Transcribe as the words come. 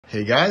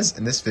Hey guys,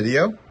 in this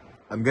video,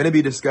 I'm going to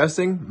be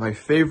discussing my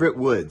favorite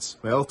woods,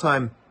 my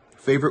all-time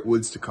favorite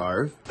woods to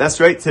carve. That's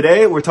right,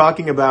 today we're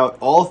talking about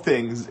all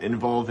things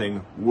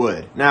involving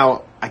wood.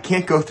 Now, I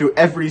can't go through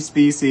every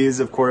species,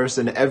 of course,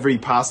 in every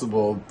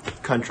possible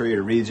country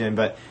or region,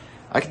 but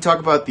I can talk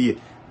about the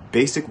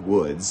basic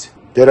woods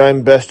that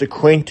I'm best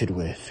acquainted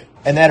with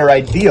and that are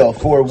ideal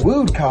for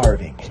wood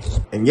carving.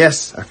 And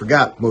yes, I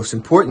forgot, most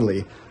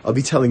importantly, I'll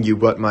be telling you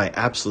what my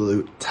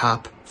absolute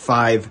top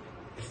 5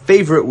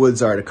 favorite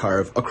woods are to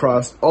carve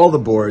across all the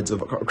boards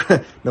of,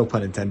 no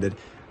pun intended,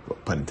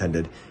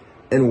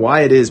 and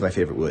why it is my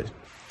favorite wood.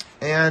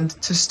 And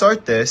to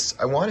start this,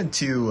 I wanted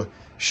to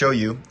show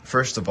you,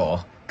 first of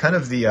all, kind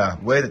of the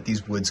way that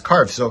these woods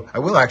carve. So I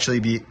will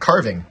actually be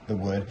carving the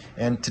wood,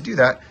 and to do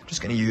that, I'm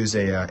just going to use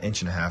a 1.5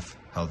 inch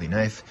Helvey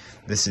knife.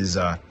 This is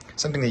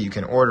something that you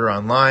can order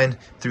online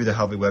through the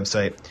Helvey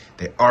website.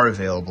 They are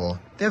available.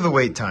 They have a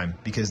wait time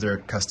because they're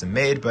custom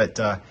made, but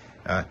they're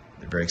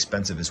very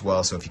expensive as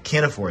well, so if you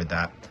can't afford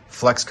that,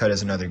 Flexcut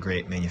is another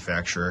great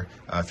manufacturer.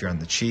 If you're on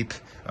the cheap,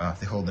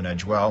 they hold an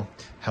edge well.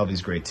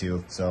 Helvey's great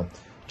too, so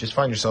just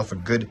find yourself a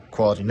good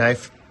quality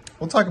knife.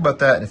 We'll talk about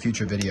that in a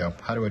future video,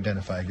 how to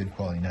identify a good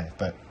quality knife.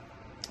 But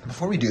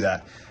before we do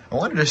that, I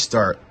wanted to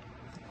start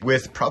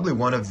with probably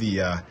one of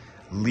the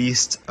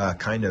least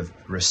kind of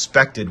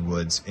respected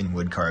woods in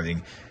wood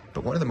carving,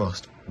 but one of the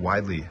most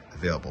widely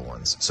available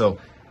ones. So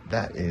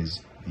that is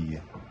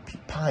the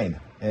pine,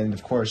 and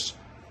of course,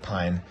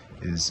 pine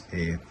is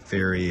a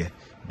very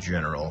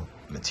general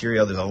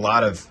material. There's a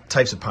lot of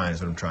types of pine is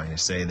what I'm trying to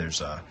say.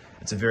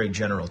 It's a very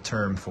general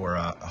term for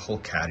a whole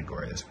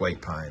category. There's white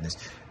pine.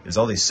 There's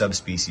all these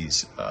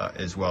subspecies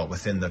as well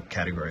within the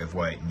category of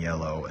white and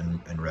yellow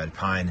and red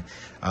pine.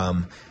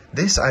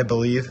 This, I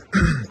believe,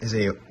 is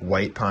a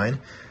white pine.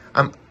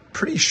 I'm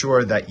pretty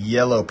sure that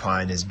yellow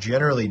pine is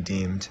generally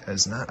deemed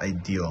as not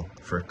ideal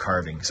for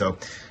carving. So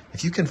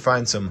if you can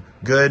find some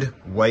good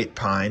white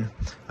pine,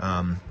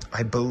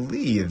 I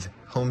believe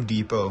Home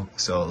Depot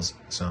sells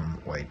some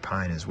white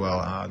pine as well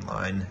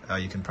online.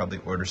 You can probably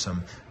order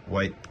some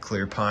white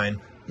clear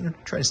pine.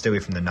 Try to stay away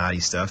from the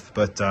knotty stuff,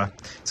 but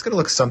it's going to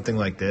look something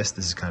like this.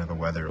 This is kind of a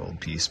weathered old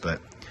piece,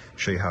 but I'll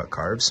show you how it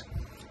carves.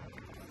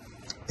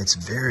 It's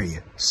very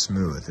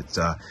smooth.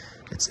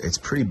 It's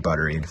pretty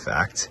buttery, in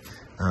fact.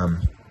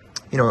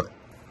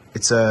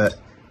 It's a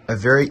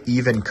very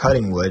even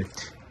cutting wood.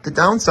 The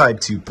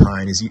downside to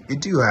pine is you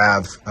do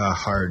have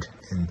hard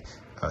and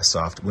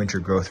soft winter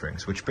growth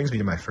rings, which brings me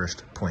to my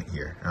first point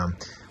here.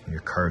 When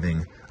you're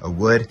carving a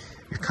wood,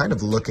 you're kind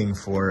of looking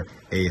for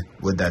a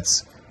wood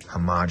that's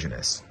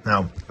homogeneous.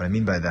 Now, what I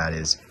mean by that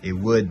is a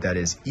wood that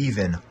is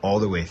even all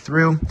the way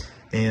through,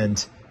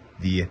 and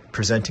the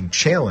presenting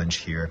challenge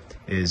here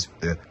is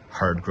the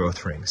hard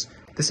growth rings.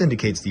 This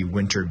indicates the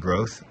winter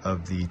growth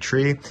of the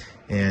tree,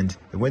 and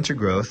the winter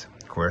growth,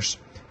 of course,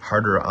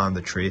 harder on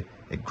the tree,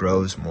 it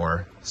grows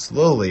more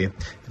slowly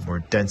and more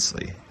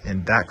densely,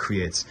 and that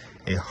creates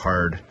a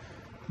hard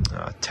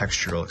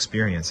textural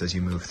experience as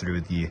you move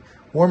through the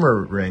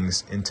warmer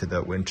rings into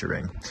the winter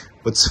ring.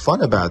 What's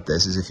fun about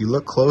this is if you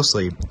look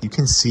closely, you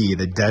can see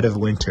the dead of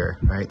winter,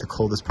 right? The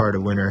coldest part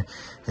of winter,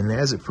 and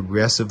as it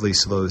progressively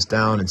slows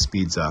down and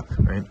speeds up,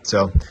 right?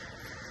 So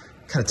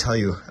kind of tell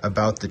you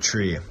about the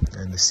tree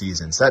and the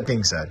seasons. That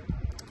being said,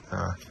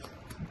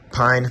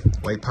 pine,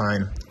 white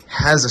pine,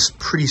 has a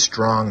pretty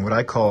strong, what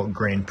I call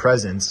grain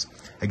presence,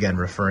 again,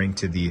 referring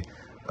to the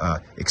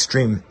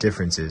extreme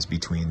differences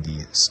between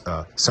the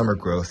summer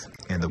growth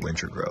and the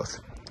winter growth.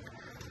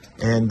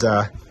 And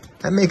that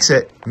makes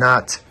it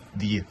not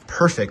the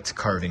perfect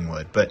carving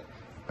wood, but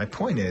my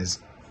point is,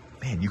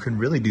 man, you can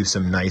really do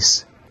some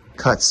nice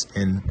cuts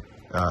in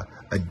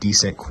a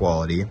decent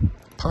quality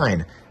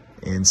pine.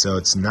 And so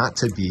it's not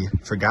to be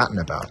forgotten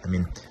about. I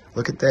mean,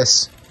 look at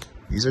this.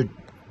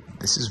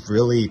 This is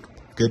really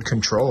good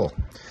control.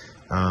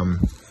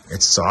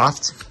 It's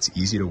soft, it's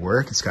easy to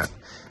work, it's got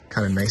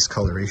kind of nice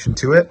coloration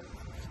to it.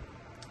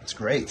 It's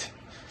great.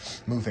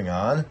 Moving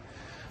on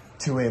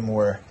to a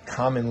more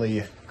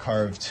commonly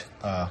carved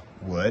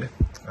wood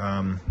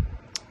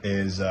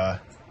is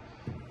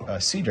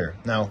cedar.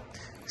 Now,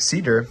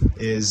 cedar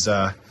is,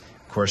 of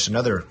course,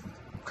 another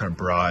kind of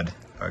broad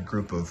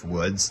group of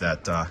woods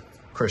that, of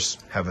course,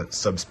 have a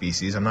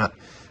subspecies. I'm not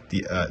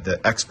the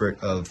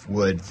expert of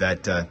wood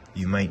that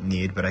you might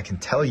need, but I can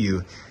tell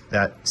you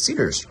that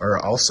cedars are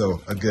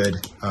also a good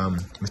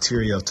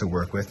material to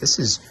work with. This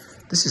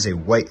is a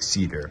white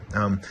cedar.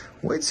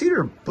 White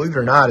cedar, believe it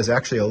or not, is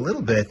actually a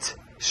little bit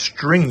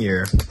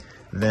stringier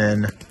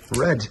than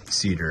red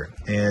cedar.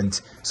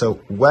 And so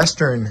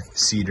western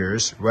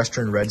cedars,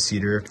 western red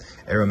cedar,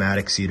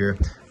 aromatic cedar,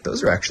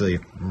 those are actually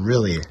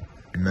really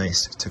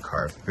nice to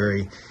carve.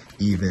 Very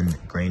even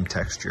grain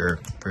texture,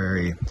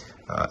 very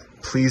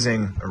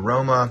pleasing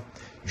aroma.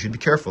 You should be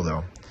careful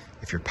though.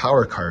 If you're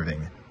power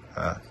carving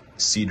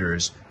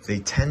cedars, they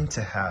tend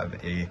to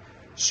have a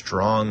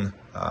strong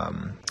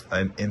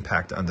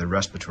impact on the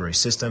respiratory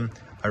system.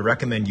 I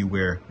recommend you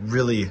wear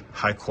really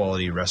high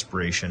quality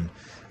respiratory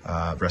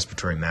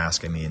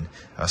mask. I mean,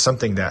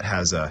 something that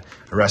has a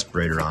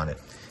respirator on it.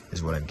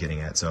 is what I'm getting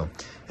at. So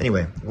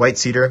anyway, white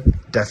cedar,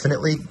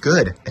 definitely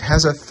good. It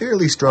has a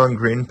fairly strong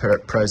grain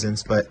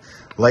presence, but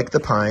like the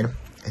pine,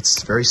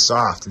 it's very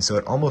soft, and so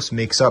it almost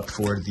makes up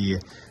for the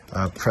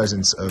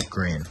presence of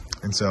grain.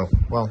 And so,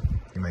 well,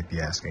 you might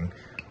be asking,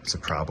 what's the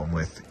problem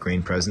with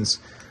grain presence?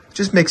 It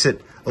just makes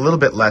it a little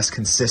bit less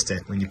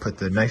consistent. When you put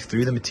the knife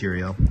through the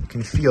material, you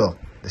can feel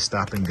the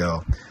stop and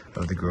go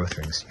of the growth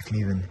rings. You can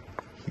even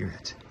hear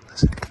it.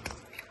 Listen.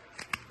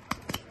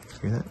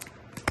 Hear that?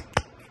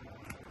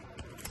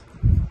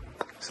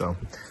 So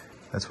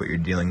that's what you're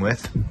dealing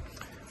with.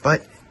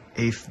 But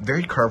a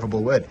very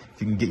carvable wood.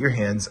 If you can get your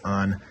hands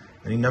on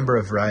any number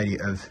of variety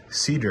of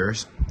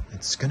cedars,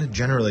 it's going to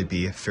generally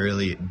be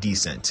fairly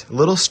decent. A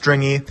little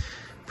stringy,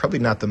 probably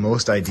not the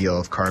most ideal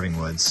of carving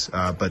woods,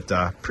 but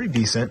pretty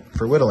decent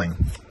for whittling.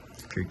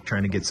 If you're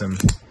trying to get some,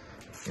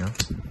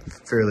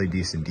 fairly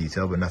decent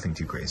detail, but nothing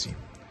too crazy.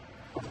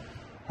 All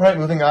right,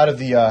 moving out of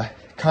the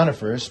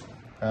conifers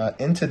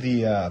into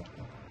the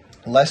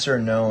lesser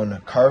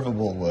known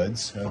carvable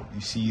woods.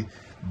 You see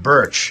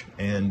birch,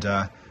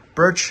 and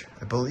birch,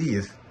 I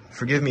believe,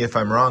 forgive me if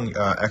I'm wrong,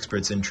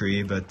 experts in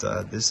tree, but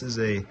this is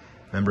a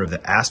member of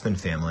the aspen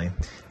family,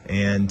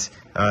 and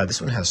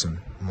this one has some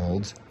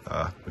mold,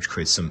 which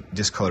creates some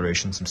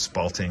discoloration, some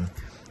spalting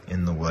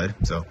in the wood.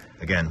 So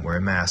again, wear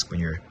a mask when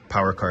you're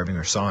power carving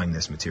or sawing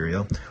this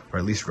material, or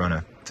at least run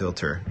a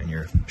filter in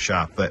your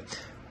shop. But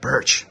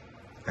birch,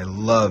 I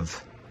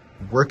love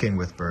working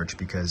with birch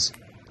because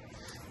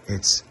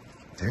it's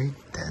very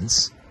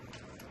dense,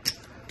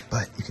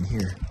 but you can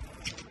hear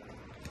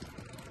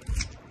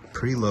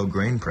pretty low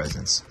grain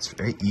presence. It's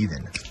very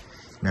even.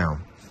 Now,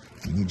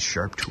 you need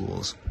sharp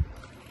tools,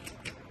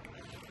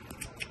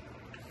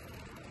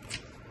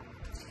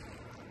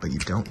 but you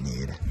don't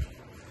need,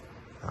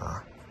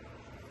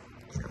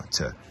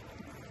 to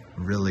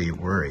really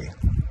worry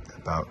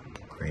about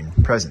grain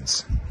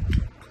presence.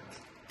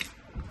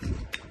 Look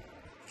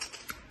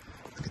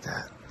at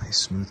that, nice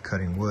smooth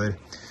cutting wood.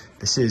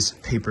 This is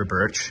paper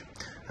birch.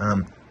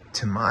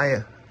 To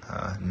my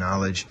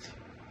knowledge,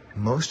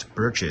 most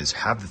birches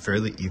have a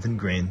fairly even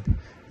grain.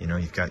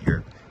 You've got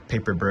your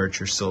paper birch,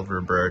 your silver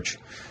birch,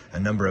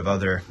 a number of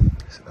other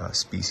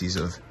species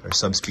of, or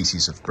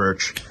subspecies of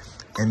birch,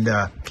 and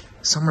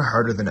some are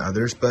harder than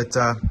others, but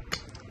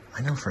I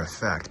know for a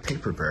fact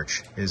paper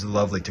birch is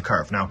lovely to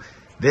carve. Now,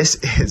 this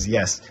is,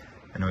 yes,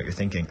 I know what you're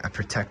thinking, a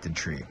protected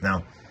tree.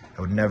 Now,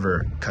 I would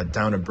never cut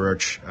down a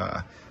birch,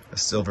 a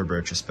silver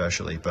birch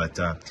especially, but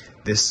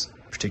this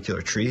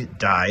particular tree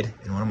died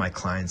in one of my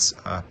clients'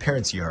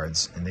 parents'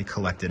 yards, and they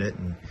collected it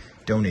and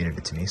donated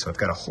it to me. So I've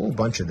got a whole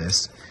bunch of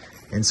this.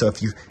 And so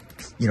if you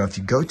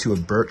go to a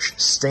birch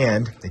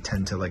stand, they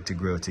tend to like to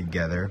grow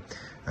together.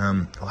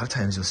 A lot of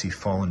times you'll see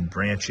fallen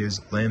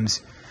branches,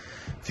 limbs.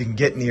 If you can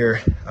get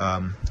near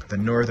the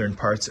northern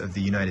parts of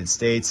the United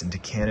States into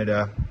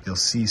Canada, you'll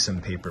see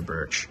some paper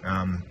birch.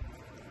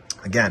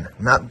 Again,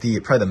 not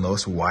probably the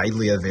most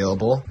widely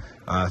available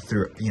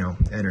through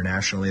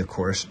internationally, of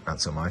course, not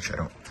so much.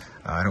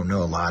 I don't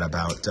know a lot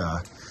about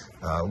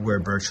where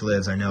birch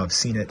lives. I know I've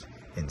seen it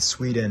in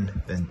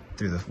Sweden, and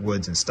through the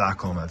woods in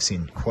Stockholm, I've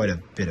seen quite a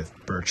bit of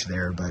birch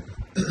there. But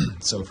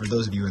so for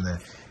those of you in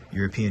the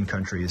European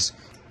countries,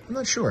 I'm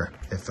not sure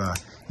if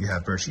you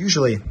have birch.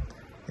 Usually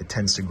it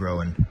tends to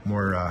grow in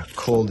more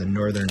cold and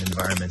northern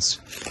environments,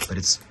 but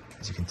it's,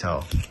 as you can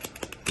tell,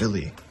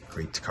 really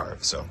great to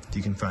carve. So if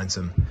you can find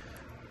some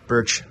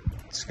birch,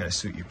 it's going to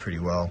suit you pretty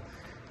well.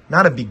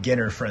 Not a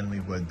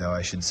beginner-friendly wood, though,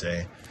 I should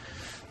say,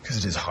 because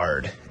it is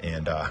hard,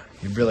 and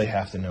you really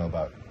have to know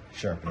about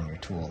sharpening your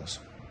tools.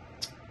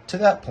 To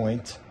that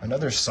point,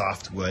 another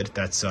soft wood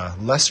that's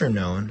lesser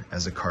known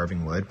as a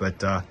carving wood,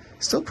 but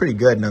still pretty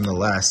good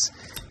nonetheless,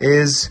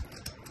 is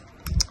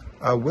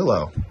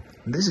willow.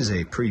 This is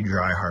a pretty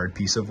dry, hard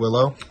piece of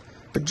willow,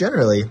 but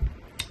generally,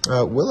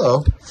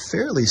 willow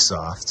fairly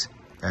soft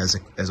as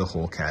a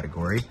whole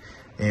category,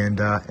 and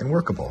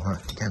workable.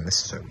 Again,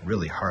 this is a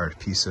really hard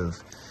piece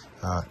of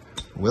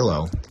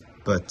willow,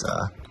 but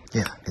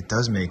yeah, it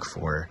does make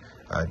for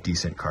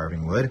decent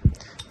carving wood,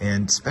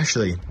 and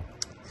especially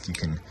if you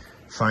can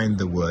find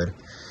the wood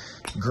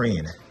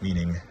green,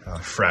 meaning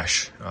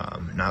fresh,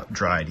 not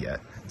dried yet.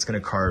 It's going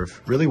to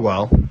carve really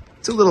well.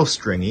 It's a little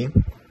stringy,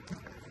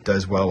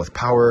 does well with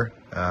power,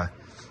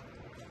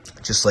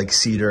 just like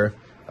cedar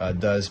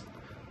does,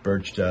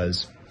 birch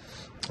does.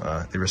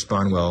 They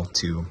respond well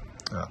to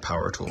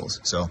power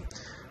tools. So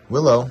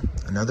willow,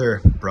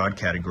 another broad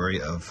category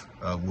of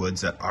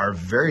woods that are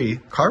very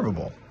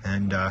carvable,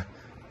 and of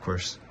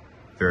course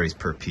varies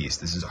per piece.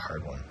 This is a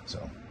hard one,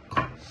 so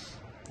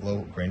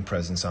low grain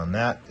presence on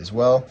that as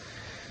well.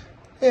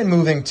 And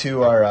moving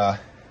to our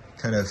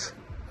kind of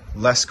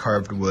less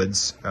carved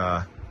woods,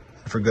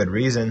 for good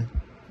reason,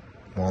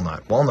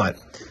 walnut. Walnut,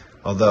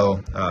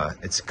 although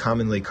it's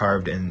commonly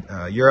carved in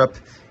Europe,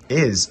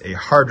 is a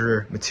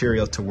harder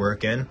material to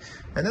work in,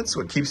 and that's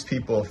what keeps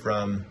people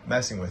from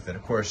messing with it.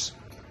 Of course,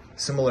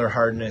 similar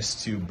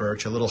hardness to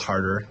birch, a little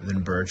harder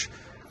than birch,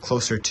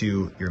 closer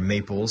to your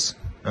maples.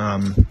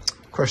 Of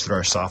course, there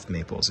are soft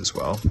maples as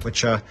well,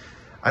 which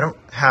I don't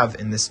have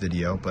in this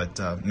video,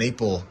 but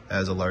maple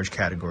as a large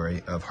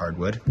category of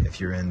hardwood if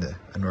you're in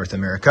North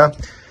America,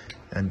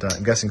 and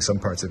I'm guessing some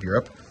parts of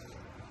Europe.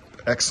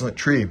 Excellent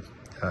tree,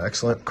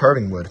 excellent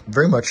carving wood.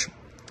 Very much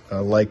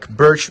like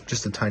birch,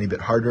 just a tiny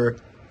bit harder,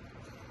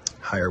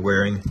 higher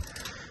wearing.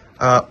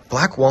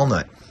 Black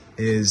walnut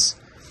is,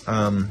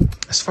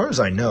 as far as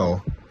I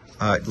know,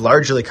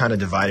 largely kind of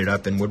divided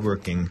up in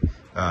woodworking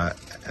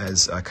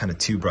as kind of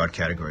two broad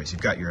categories.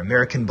 You've got your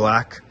American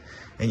black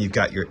and you've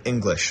got your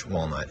English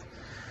walnut.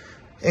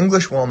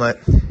 English walnut,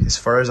 as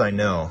far as I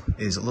know,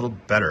 is a little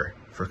better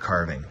for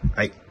carving.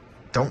 I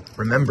don't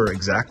remember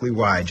exactly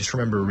why, I just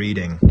remember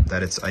reading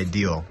that it's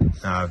ideal.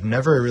 I've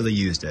never really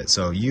used it,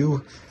 so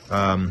you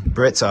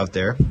Brits out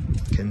there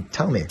can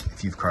tell me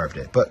if you've carved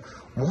it. But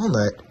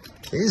walnut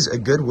is a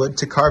good wood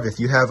to carve if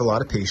you have a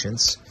lot of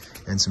patience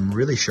and some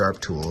really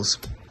sharp tools,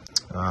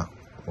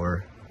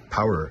 or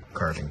power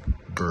carving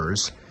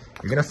burrs.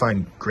 You're going to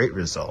find great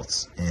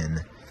results in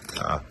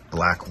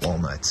black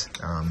walnut.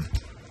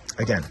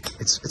 Again,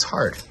 it's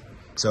hard,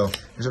 so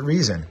there's a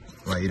reason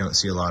why you don't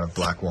see a lot of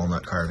black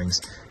walnut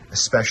carvings,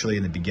 especially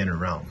in the beginner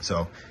realm.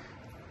 So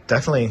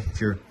definitely,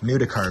 if you're new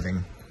to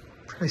carving,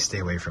 probably stay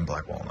away from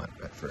black walnut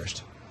at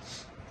first.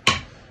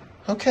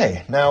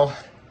 Okay, now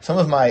some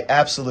of my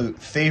absolute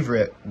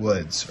favorite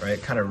woods,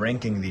 right? Kind of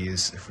ranking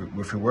these, if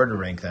we were to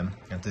rank them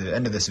at the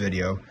end of this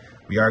video,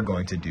 we are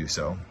going to do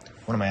so.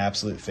 One of my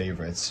absolute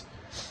favorites,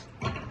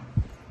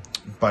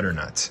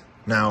 butternut.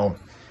 Now,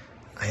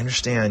 I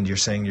understand you're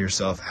saying to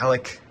yourself,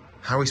 Alec,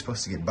 how are we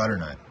supposed to get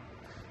butternut?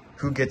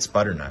 Who gets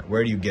butternut?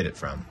 Where do you get it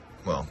from?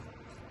 Well,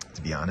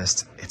 to be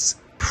honest, it's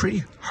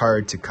pretty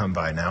hard to come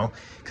by now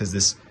because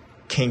this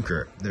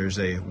canker, there's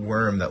a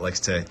worm that likes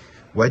to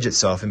wedge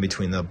itself in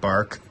between the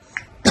bark,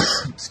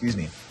 excuse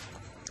me,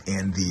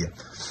 and the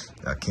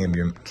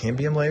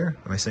cambium layer.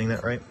 Am I saying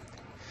that right?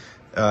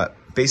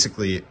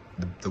 Basically,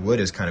 the wood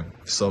is kind of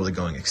slowly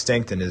going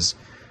extinct and is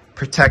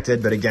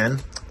protected, but again,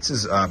 this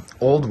is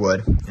old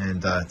wood,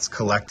 and it's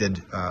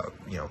collected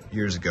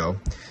years ago,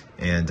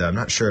 and I'm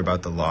not sure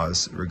about the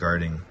laws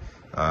regarding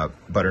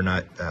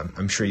butternut.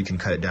 I'm sure you can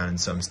cut it down in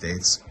some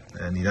states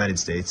in the United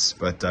States,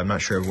 but I'm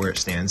not sure where it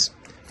stands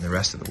in the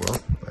rest of the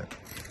world. But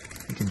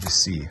you can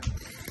just see,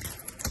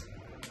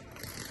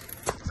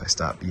 if I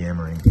stop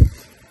yammering,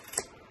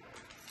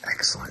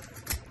 excellent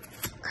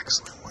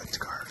wood to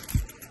carve.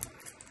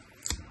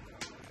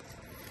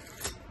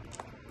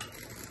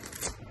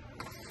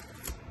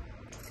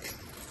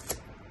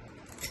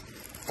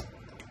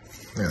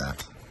 Look at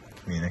that.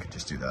 I mean, I could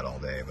just do that all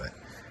day, but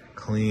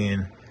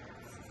clean,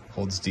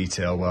 holds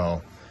detail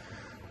well,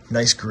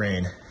 nice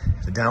grain.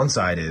 The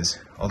downside is,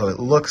 although it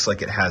looks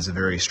like it has a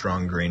very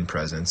strong grain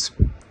presence,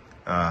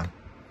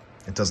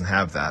 it doesn't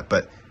have that.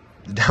 But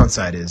the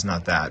downside is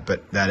not that,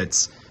 but that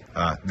it's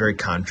very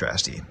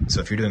contrasty.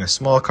 So if you're doing a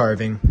small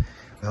carving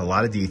with a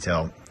lot of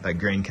detail, that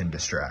grain can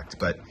distract.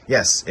 But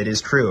yes, it is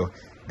true.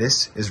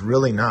 This is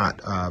really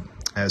not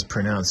as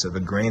pronounced of a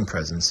grain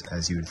presence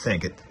as you would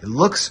think. It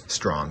looks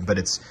strong, but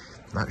it's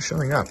not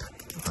showing up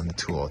on the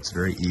tool. It's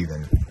very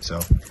even. So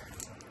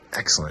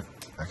excellent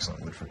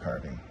wood for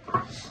carving,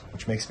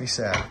 which makes me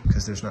sad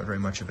because there's not very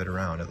much of it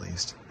around, at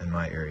least in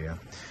my area.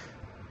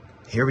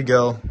 Here we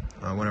go,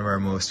 one of our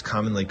most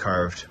commonly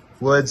carved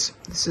woods.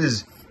 This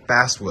is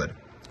basswood.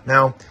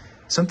 Now,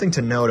 something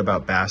to note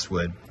about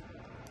basswood,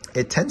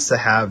 it tends to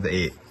have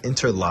a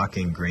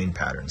interlocking grain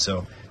pattern.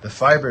 So the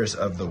fibers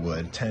of the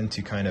wood tend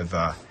to kind of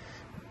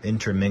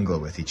intermingle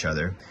with each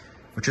other,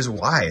 which is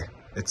why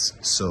it's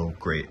so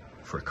great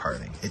for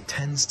carving. It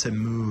tends to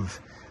move,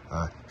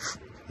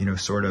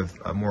 sort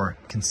of more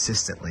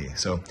consistently.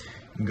 So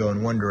you can go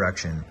in one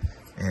direction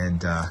and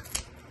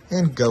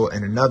go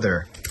in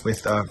another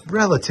with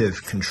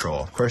relative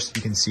control. Of course,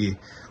 you can see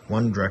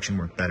one direction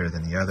worked better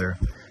than the other.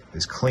 It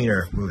was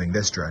cleaner moving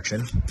this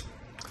direction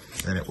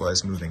than it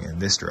was moving in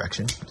this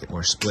direction. You get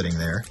more splitting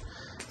there.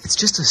 It's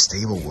just a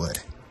stable wood.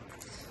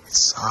 It's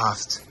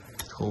soft.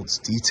 Holds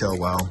detail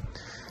well.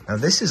 Now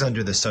this is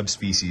under the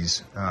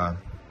subspecies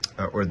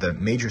or the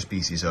major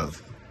species of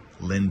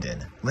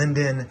linden.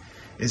 Linden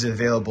is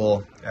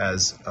available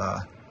as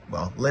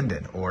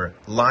linden or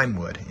lime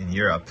wood in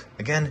Europe.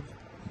 Again,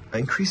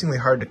 increasingly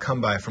hard to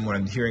come by from what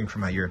I'm hearing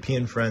from my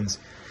European friends.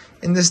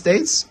 In the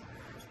States,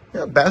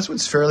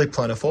 basswood's fairly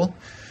plentiful.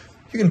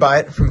 You can buy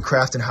it from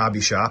craft and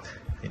hobby shop.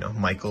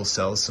 Michael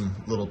sells some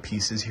little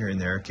pieces here and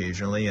there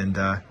occasionally, and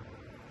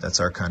that's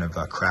our kind of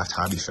craft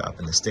hobby shop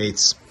in the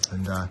States.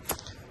 And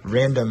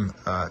random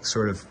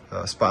sort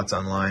of spots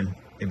online,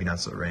 maybe not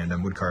so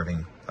random, wood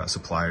carving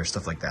suppliers,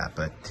 stuff like that.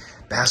 But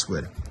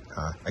basswood,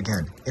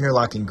 again,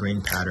 interlocking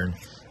grain pattern,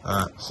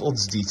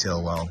 holds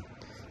detail well.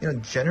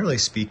 Generally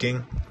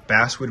speaking,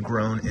 basswood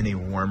grown in a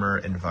warmer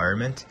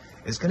environment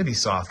is going to be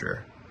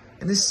softer.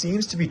 And this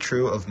seems to be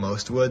true of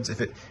most woods.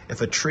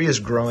 If a tree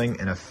is growing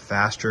in a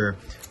faster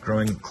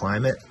growing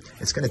climate,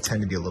 it's going to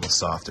tend to be a little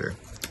softer,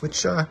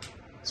 which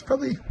is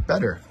probably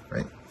better,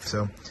 right?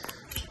 So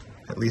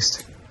at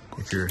least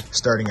if you're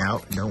starting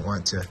out and don't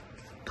want to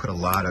put a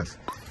lot of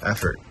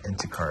effort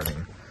into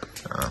carving,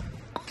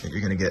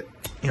 you're going to get,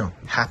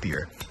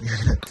 happier. You're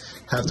going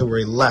to have to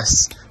worry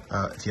less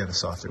if you have a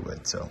softer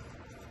wood. So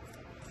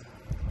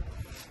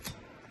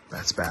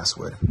that's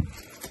basswood.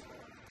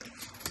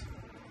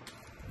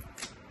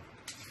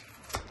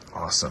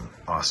 Awesome,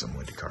 awesome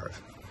wood to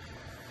carve.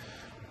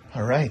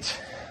 All right,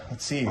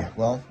 let's see.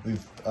 Well,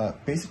 we've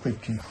basically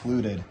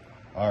concluded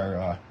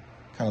our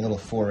kind of little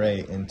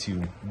foray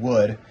into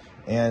wood,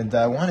 and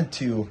I wanted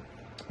to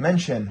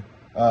mention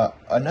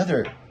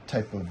another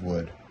type of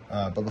wood.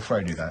 But before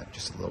I do that,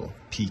 just a little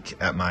peek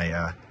at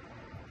my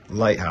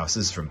lighthouse.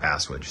 This is from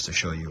Basswood, just to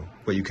show you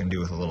what you can do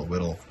with a little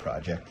whittle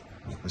project.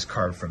 It was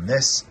carved from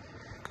this.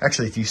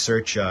 Actually, if you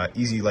search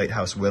Easy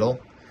Lighthouse Whittle,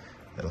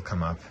 it'll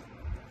come up,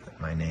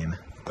 my name.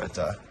 But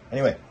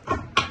anyway,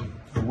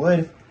 the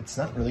wood, it's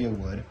not really a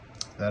wood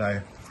that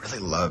I really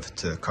love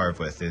to carve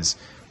with, is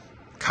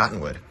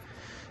cottonwood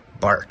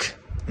bark.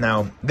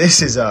 Now,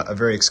 this is a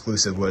very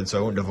exclusive wood, so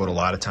I won't devote a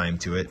lot of time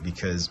to it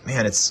because,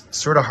 man, it's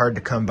sort of hard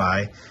to come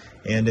by.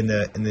 And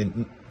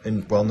in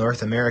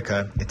North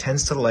America, it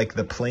tends to like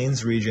the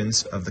plains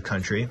regions of the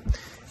country,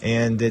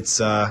 and it's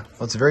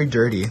very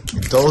dirty.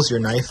 It dulls your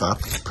knife up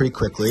pretty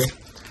quickly.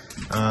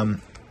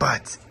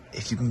 But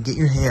if you can get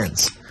your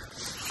hands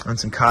on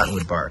some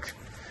cottonwood bark,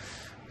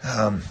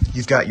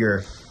 you've got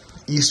your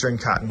eastern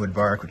cottonwood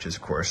bark, which is,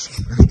 of course,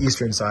 the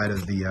eastern side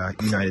of the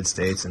United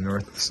States and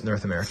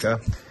North America.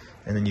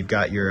 And then you've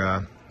got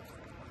your,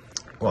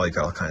 you've got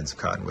all kinds of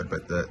cottonwood,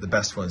 but the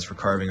best ones for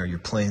carving are your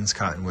plains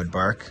cottonwood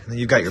bark. And then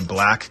you've got your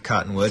black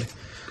cottonwood,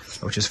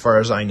 which, as far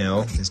as I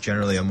know, is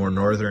generally a more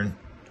northern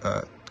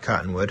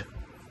cottonwood.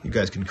 You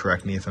guys can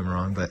correct me if I'm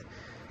wrong, but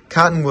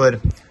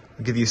cottonwood,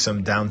 I'll give you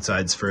some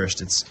downsides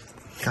first. It's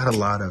got a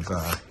lot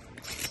of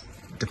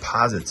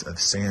deposits of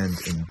sand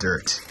and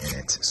dirt in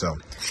it, so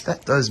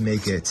that does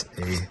make it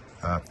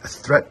a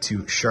threat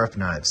to sharp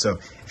knives. So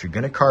if you're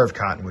going to carve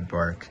cottonwood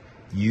bark,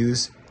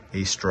 use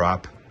a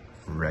strop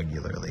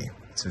regularly.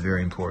 It's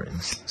very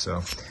important.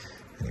 So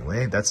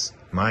anyway, that's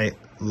my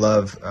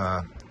love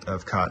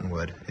of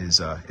cottonwood is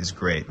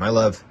great. My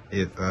love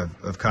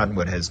of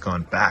cottonwood has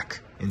gone back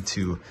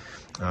into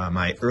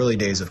my early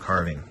days of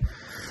carving.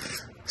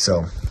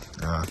 So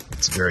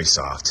it's very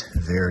soft,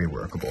 very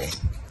workable.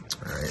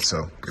 All right,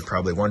 so you're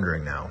probably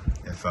wondering now,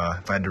 if I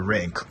had to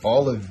rank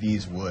all of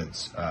these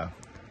woods,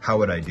 how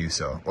would I do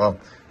so? Well,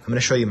 I'm going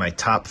to show you my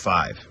top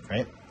 5,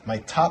 right? My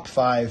top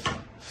 5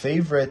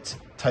 favorite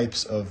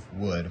types of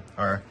wood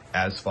are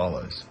as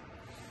follows.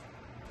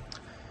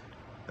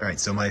 All right,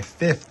 so my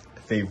 5th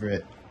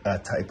favorite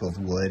type of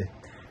wood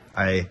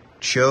I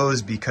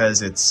chose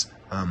because it's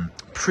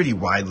pretty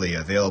widely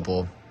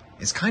available.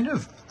 It's kind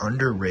of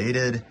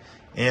underrated,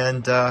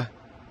 and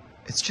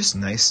it's just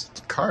nice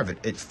to carve.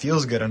 It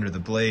feels good under the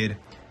blade.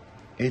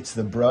 It's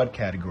the broad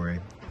category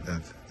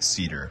of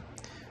cedar.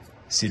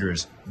 Cedar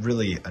is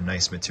really a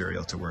nice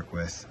material to work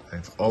with.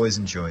 I've always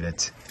enjoyed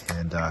it,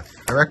 and I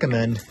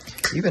recommend,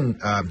 even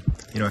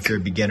if you're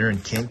a beginner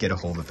and can't get a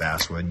hold of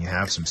basswood and you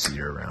have some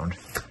cedar around,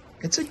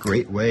 it's a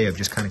great way of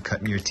just kind of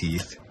cutting your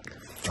teeth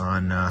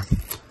on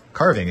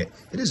carving it.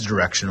 It is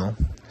directional,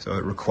 so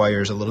it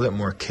requires a little bit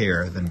more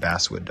care than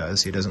basswood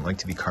does. It doesn't like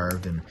to be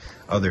carved in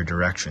other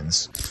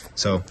directions,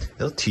 so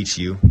it'll teach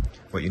you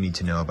what you need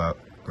to know about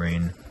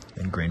grain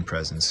and grain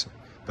presence.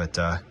 But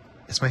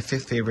it's my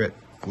 5th favorite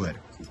wood.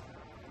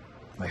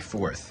 My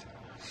fourth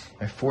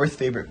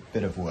favorite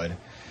bit of wood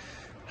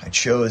I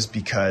chose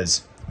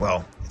because,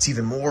 well, it's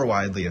even more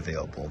widely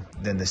available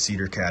than the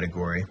cedar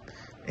category,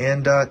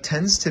 and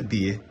tends to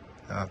be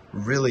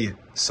really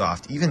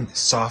soft, even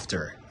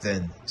softer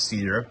than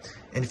cedar.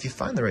 And if you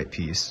find the right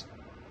piece,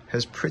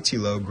 has pretty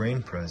low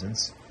grain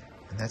presence,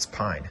 and that's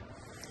pine.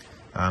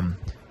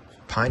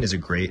 Pine is a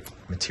great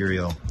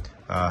material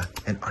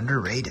and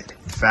underrated.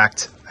 In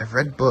fact, I've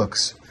read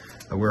books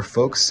where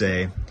folks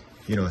say,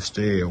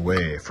 stay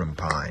away from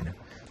pine.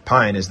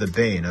 Pine is the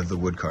bane of the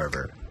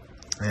woodcarver.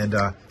 And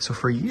so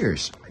for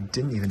years, I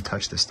didn't even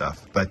touch this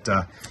stuff. But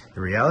the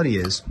reality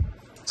is,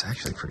 it's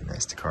actually pretty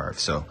nice to carve.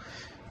 So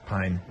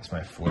pine is my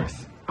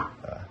 4th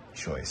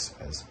choice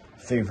as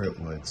favorite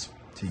woods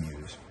to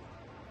use.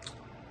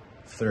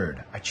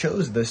 3rd, I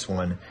chose this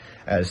one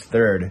as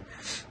 3rd.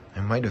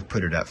 I might have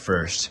put it at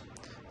 1st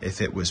if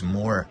it was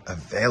more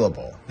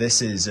available.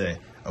 This is a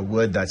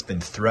wood that's been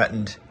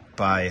threatened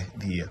by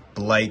the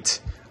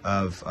blight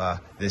of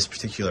this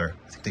particular,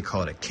 I think they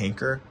call it a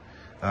canker,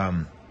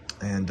 and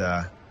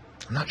I'm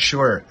not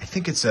sure. I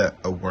think it's a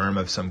worm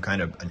of some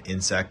kind of an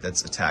insect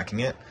that's attacking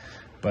it,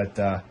 but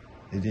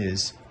it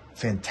is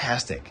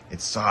fantastic.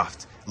 It's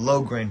soft,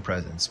 low grain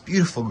presence,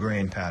 beautiful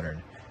grain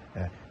pattern,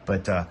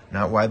 but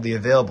not widely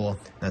available.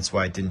 That's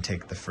why it didn't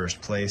take the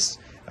 1st place,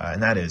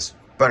 and that is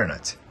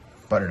butternut.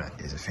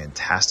 Butternut is a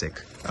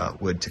fantastic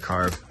wood to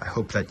carve. I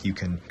hope that you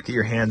can get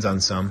your hands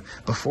on some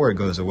before it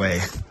goes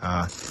away.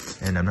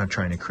 And I'm not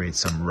trying to create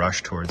some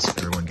rush towards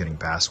everyone getting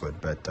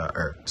basswood,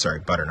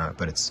 butternut,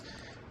 but it's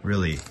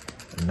really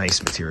a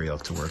nice material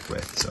to work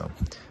with. So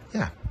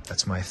yeah,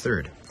 that's my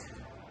 3rd.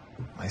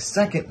 My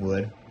 2nd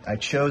wood I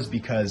chose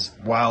because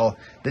while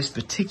this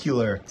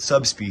particular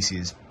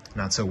subspecies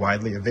not so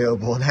widely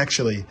available, and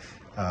actually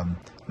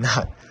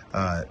not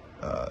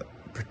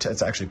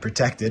it's actually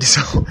protected,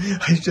 so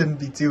I shouldn't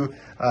be too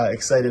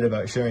excited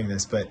about sharing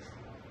this, but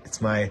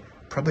it's my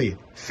probably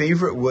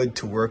favorite wood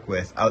to work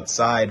with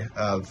outside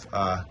of,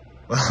 well,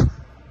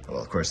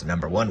 of course, the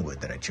 #1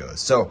 wood that I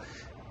chose. So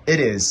it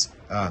is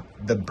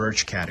the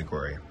birch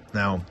category.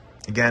 Now,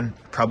 again,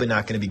 probably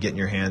not going to be getting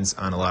your hands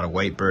on a lot of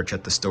white birch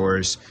at the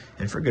stores,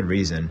 and for good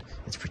reason.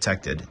 It's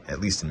protected,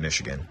 at least in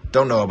Michigan.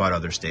 Don't know about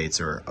other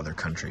states or other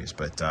countries,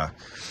 but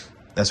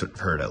that's what I've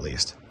heard at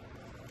least.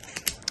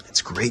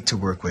 It's great to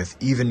work with,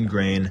 even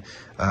grain.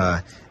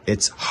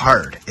 It's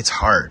hard. It's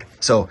hard.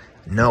 So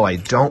no, I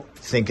don't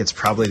think it's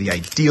probably the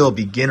ideal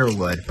beginner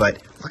wood,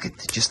 but look at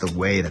just the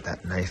way that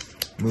that knife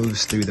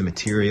moves through the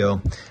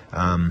material.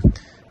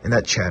 And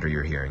that chatter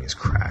you're hearing is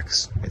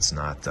cracks. It's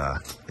not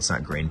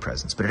grain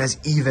presence, but it has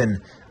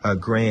even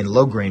grain,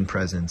 low grain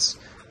presence,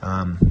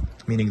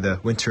 meaning the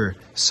winter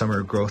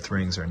summer growth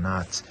rings are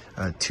not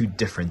too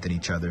different than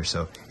each other.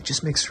 So it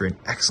just makes for an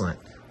excellent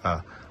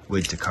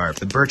wood to carve.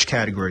 The birch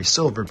category,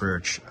 silver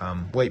birch,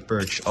 white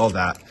birch, all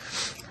that.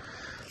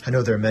 I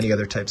know there are many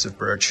other types of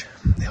birch.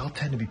 They all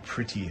tend to be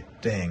pretty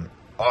dang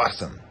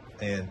awesome,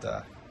 and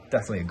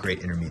definitely a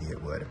great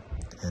intermediate wood.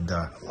 And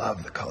I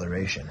love the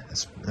coloration.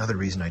 That's another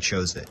reason I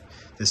chose it.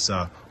 This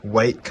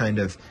white kind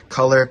of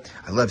color.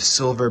 I love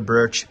silver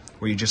birch,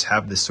 where you just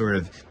have this sort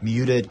of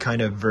muted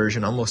kind of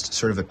version, almost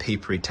sort of a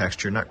papery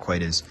texture. Not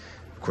quite as,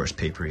 of course,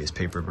 papery as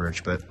paper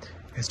birch, but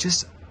it's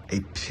just a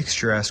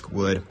picturesque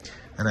wood.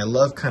 And I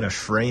love kind of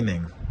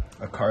framing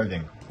a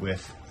carving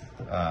with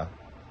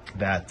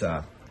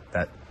that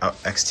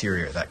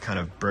exterior, that kind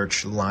of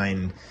birch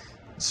line,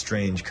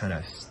 strange kind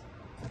of,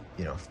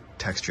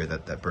 texture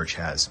that birch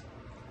has.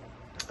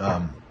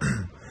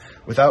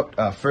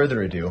 Without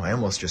further ado, I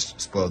almost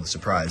just spoiled the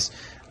surprise.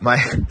 My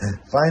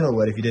final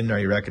wood, if you didn't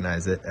already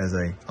recognize it, as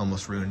I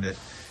almost ruined it,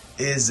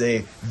 is a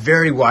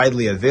very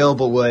widely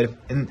available wood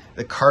in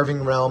the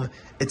carving realm.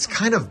 It's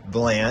kind of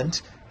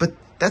bland, but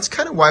that's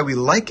kind of why we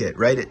like it,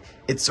 right?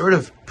 It sort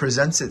of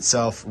presents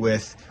itself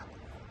with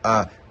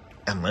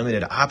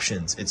unlimited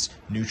options. It's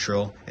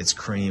neutral, it's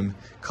cream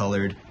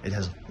colored, it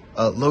has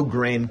a low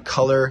grain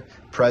color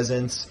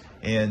presence,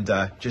 and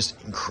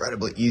just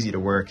incredibly easy to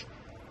work.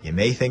 You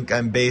may think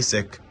I'm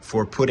basic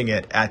for putting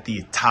it at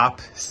the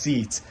top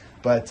seat,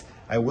 but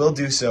I will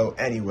do so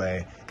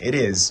anyway. It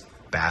is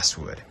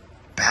basswood.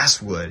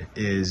 Basswood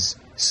is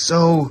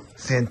so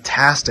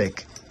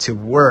fantastic to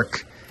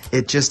work.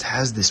 It just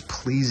has this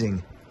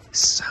pleasing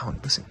sound.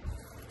 Listen.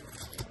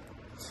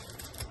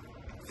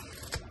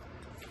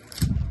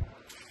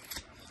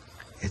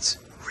 It's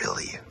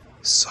really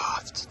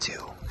soft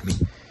too. I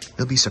mean,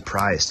 you'll be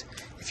surprised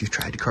if you've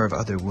tried to carve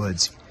other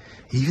woods.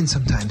 It even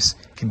sometimes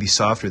can be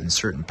softer than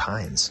certain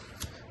pines.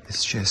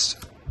 It's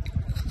just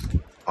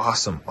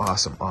awesome,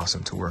 awesome,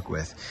 awesome to work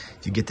with.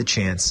 If you get the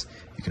chance,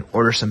 you can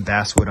order some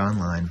basswood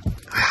online.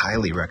 I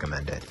highly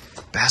recommend it.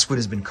 Basswood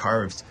has been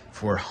carved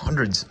for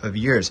hundreds of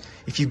years.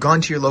 If you've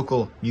gone to your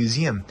local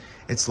museum,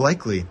 it's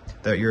likely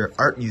that your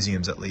art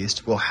museums, at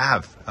least, will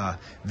have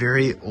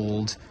very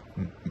old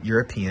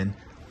European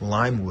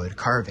limewood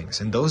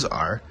carvings, and those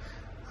are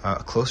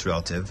a close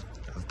relative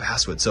of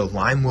basswood. So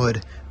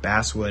limewood,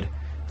 basswood,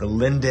 the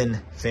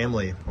linden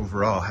family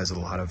overall has a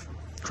lot of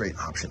great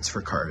options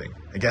for carving.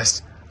 I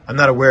guess I'm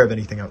not aware of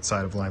anything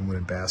outside of limewood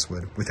and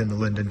basswood within the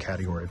linden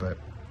category, but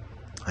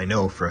I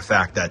know for a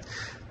fact that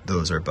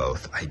those are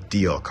both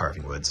ideal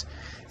carving woods,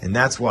 and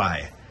that's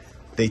why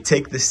they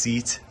take the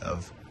seat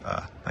of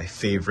my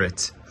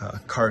favorite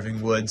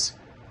carving woods.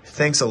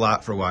 Thanks a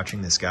lot for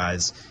watching this,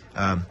 guys.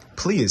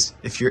 Please,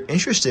 if you're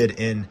interested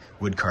in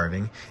wood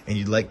carving and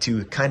you'd like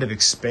to kind of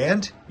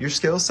expand your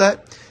skill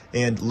set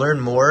and learn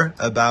more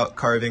about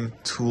carving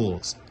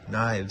tools,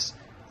 knives,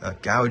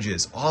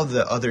 gouges, all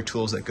the other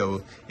tools that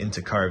go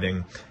into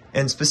carving,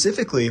 and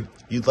specifically,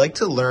 you'd like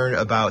to learn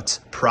about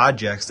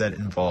projects that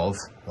involve,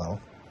 well,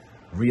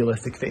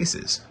 realistic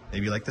faces,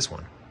 maybe like this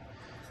one,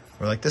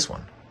 or like this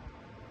one,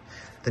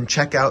 then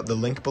check out the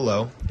link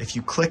below. If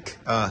you click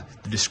the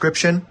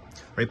description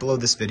right below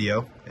this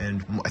video,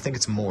 and I think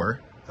it's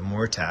more, the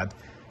more tab,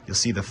 you'll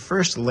see the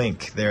first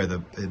link there, the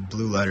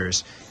blue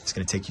letters. It's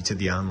going to take you to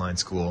the online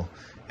school,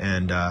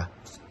 and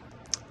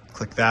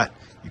click that.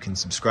 You can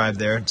subscribe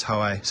there. It's how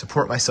I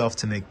support myself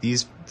to make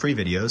these free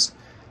videos.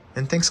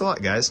 And thanks a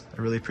lot, guys.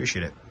 I really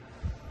appreciate it.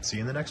 See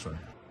you in the next one.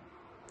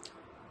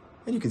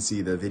 And you can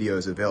see the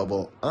videos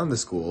available on the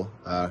school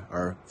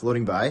are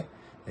floating by,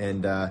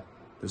 and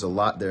there's a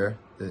lot there.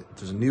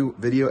 There's a new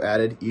video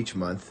added each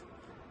month.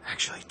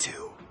 Actually,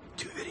 two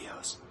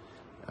videos.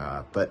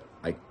 But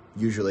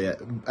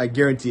I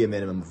guarantee a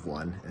minimum of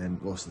one, and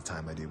most of the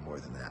time I do more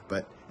than that.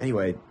 But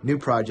anyway, new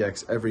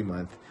projects every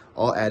month,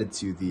 all added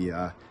to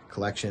the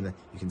collection.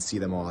 You can see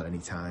them all at any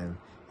time,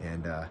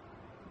 and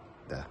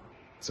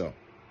so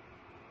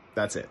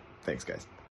that's it. Thanks, guys.